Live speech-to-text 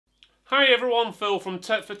Hi everyone, Phil from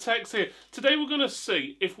Tech for Techs here. Today we're going to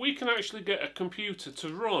see if we can actually get a computer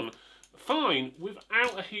to run fine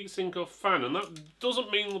without a heatsink or fan. And that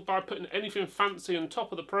doesn't mean by putting anything fancy on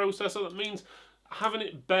top of the processor, that means having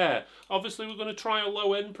it bare. Obviously we're going to try a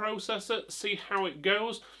low-end processor, see how it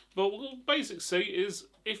goes, but what we'll basically see is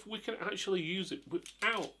if we can actually use it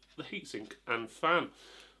without the heatsink and fan.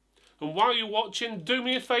 And while you're watching, do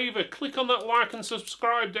me a favour, click on that like and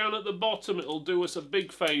subscribe down at the bottom. It'll do us a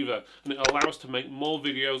big favour and it'll allow us to make more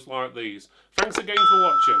videos like these. Thanks again for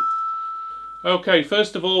watching. Okay,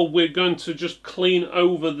 first of all we're going to just clean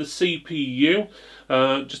over the CPU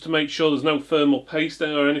just to make sure there's no thermal paste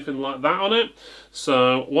or anything like that on it.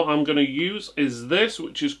 So what I'm going to use is this,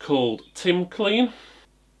 which is called Tim Clean.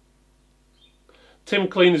 Tim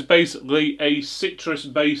Clean is basically a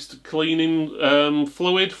citrus-based cleaning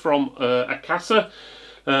fluid from Akasa,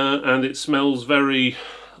 and it smells very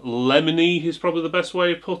lemony is probably the best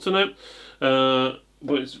way of putting it, but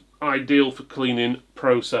it's ideal for cleaning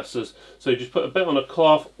processors. So you just put a bit on a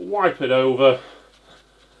cloth, wipe it over,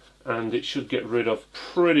 and it should get rid of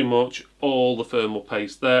pretty much all the thermal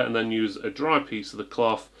paste there, and then use a dry piece of the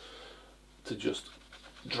cloth to just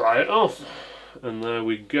dry it off. And there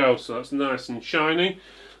we go, so that's nice and shiny.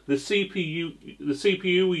 The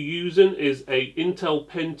CPU we're using is a Intel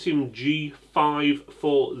Pentium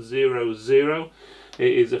G5400.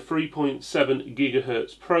 It is a 3.7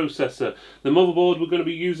 GHz processor. The motherboard we're going to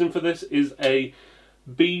be using for this is a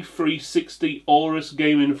B360 Aorus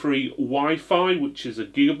Gaming Free Wi-Fi, which is a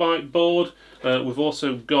gigabyte board. We've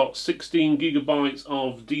also got 16 gigabytes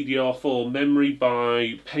of DDR4 memory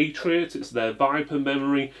by Patriot. It's their Viper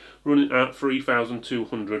memory, running at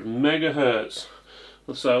 3200 megahertz.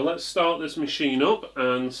 So let's start this machine up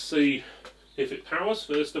and see if it powers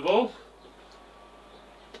first of all.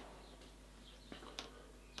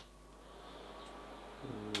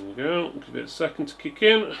 There we go, give it a second to kick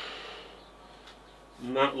in.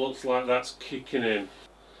 And that looks like that's kicking in.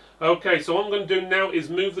 Okay, so what I'm going to do now is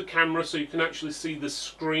move the camera so you can actually see the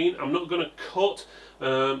screen. I'm not going to cut.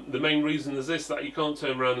 The main reason is this, that you can't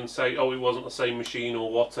turn around and say, oh, it wasn't the same machine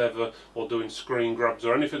or whatever, or doing screen grabs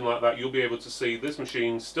or anything like that. You'll be able to see this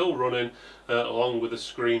machine still running along with the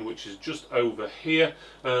screen, which is just over here,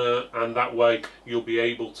 and that way you'll be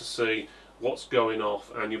able to see what's going off,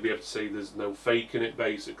 and you'll be able to see there's no faking it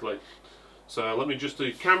basically. So let me just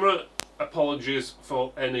do camera. Apologies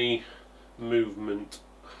for any movement.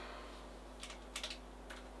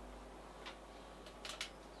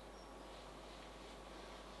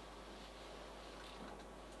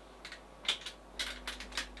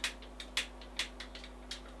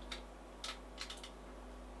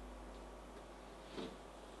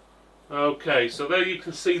 Okay, so there you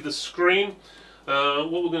can see the screen.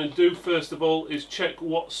 What we're going to do first of all is check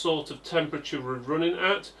what sort of temperature we're running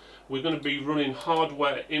at. We're going to be running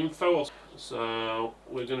hardware info, so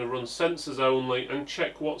we're going to run sensors only and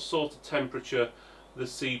check what sort of temperature the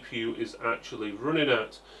CPU is actually running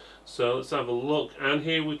at. So let's have a look, and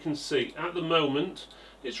here we can see at the moment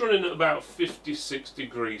it's running at about 56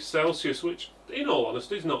 degrees Celsius, which in all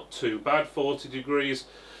honesty is not too bad. 40 degrees,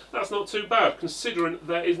 that's not too bad considering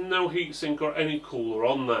there is no heatsink or any cooler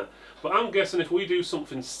on there. But I'm guessing if we do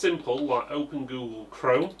something simple like open Google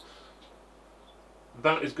Chrome,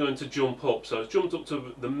 that is going to jump up. So it's jumped up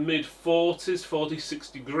to the mid 40s, 46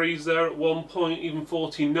 degrees there at one point, even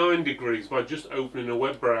 49 degrees by just opening a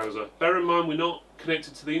web browser. Bear in mind we're not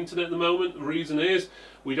connected to the internet at the moment. The reason is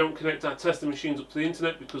we don't connect our testing machines up to the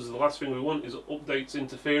internet because the last thing we want is updates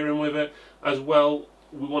interfering with it. As well,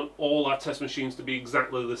 we want all our test machines to be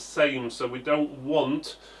exactly the same, so we don't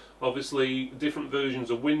want obviously different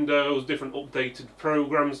versions of Windows, different updated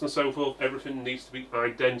programs and so forth. Everything needs to be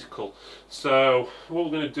identical. So what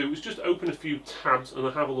we're going to do is just open a few tabs and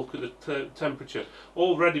have a look at the temperature.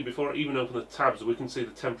 Already before I even open the tabs we can see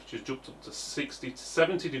the temperature's jumped up to 60 to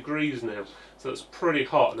 70 degrees now. So that's pretty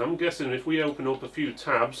hot, and I'm guessing if we open up a few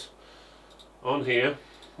tabs on here,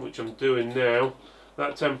 which I'm doing now,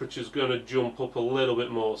 that temperature is going to jump up a little bit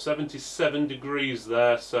more. 77 degrees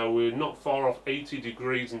there, so we're not far off 80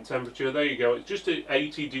 degrees in temperature. There you go, it's just at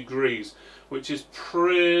 80 degrees, which is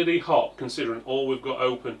pretty hot considering all we've got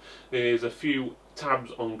open is a few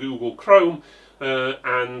tabs on Google Chrome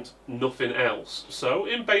and nothing else. So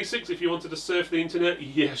in basics, if you wanted to surf the internet,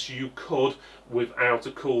 yes you could without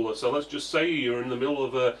a cooler. So let's just say you're in the middle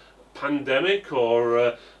of a pandemic or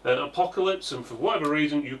an apocalypse and for whatever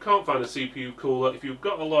reason you can't find a CPU cooler. If you've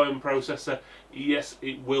got a low-end processor, yes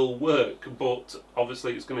it will work, but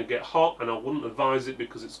obviously it's going to get hot and I wouldn't advise it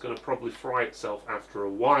because it's going to probably fry itself after a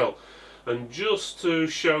while. And just to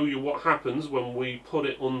show you what happens when we put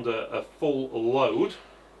it under a full load,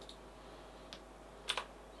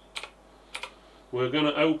 We're going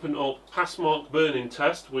to open up pass mark burning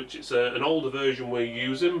test, which is an older version we're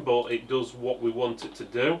using, but it does what we want it to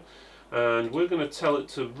do. And we're going to tell it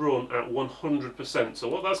to run at 100%. So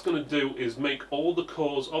what that's going to do is make all the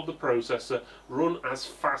cores of the processor run as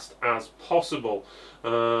fast as possible.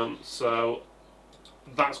 So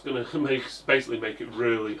that's going to basically make it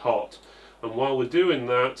really hot. And while we're doing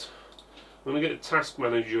that, I'm going to get the task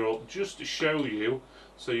manager up just to show you,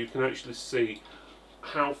 so you can actually see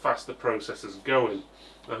how fast the processor's going.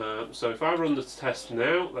 So if I run the test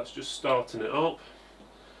now, that's just starting it up,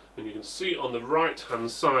 and you can see on the right hand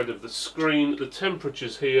side of the screen the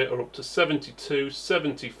temperatures here are up to 72,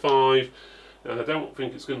 75, and I don't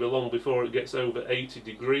think it's going to be long before it gets over 80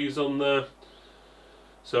 degrees on there.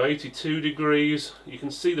 So 82 degrees. You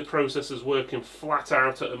can see the processor's working flat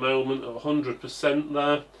out at the moment at 100%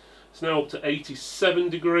 there. It's now up to 87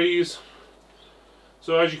 degrees.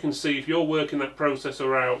 So as you can see, if you're working that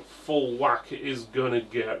processor out full whack, it is going to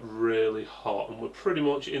get really hot. And we're pretty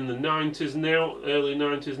much in the 90s now, early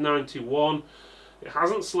 90s, 91. It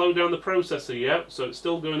hasn't slowed down the processor yet, so it's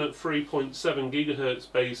still going at 3.7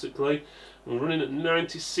 gigahertz basically. We're running at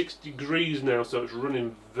 96 degrees now, so it's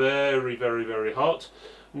running very, very, very hot.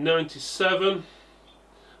 97.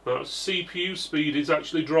 Now CPU speed is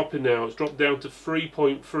actually dropping now. It's dropped down to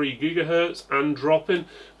 3.3 gigahertz and dropping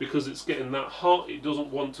because it's getting that hot. It doesn't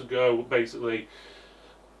want to go basically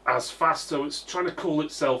as fast, so it's trying to cool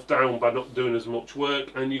itself down by not doing as much work.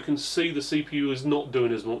 And you can see the CPU is not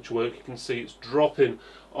doing as much work. You can see it's dropping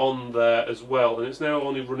on there as well, and it's now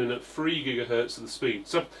only running at 3 gigahertz of the speed.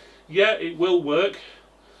 So yeah, it will work.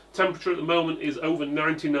 Temperature at the moment is over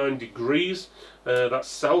 99 degrees. That's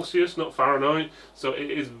Celsius, not Fahrenheit. So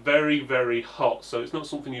it is very, very hot. So it's not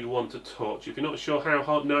something you'd want to touch. If you're not sure how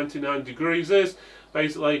hot 99 degrees is,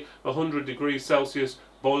 basically 100 degrees Celsius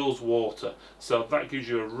boils water. So that gives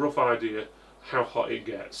you a rough idea how hot it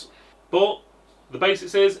gets. But the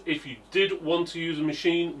basics is, if you did want to use a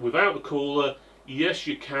machine without a cooler, yes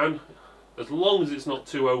you can, as long as it's not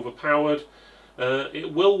too overpowered.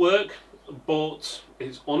 It will work, but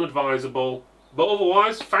it's unadvisable. But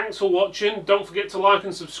otherwise, thanks for watching. Don't forget to like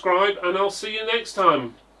and subscribe, and I'll see you next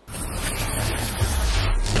time.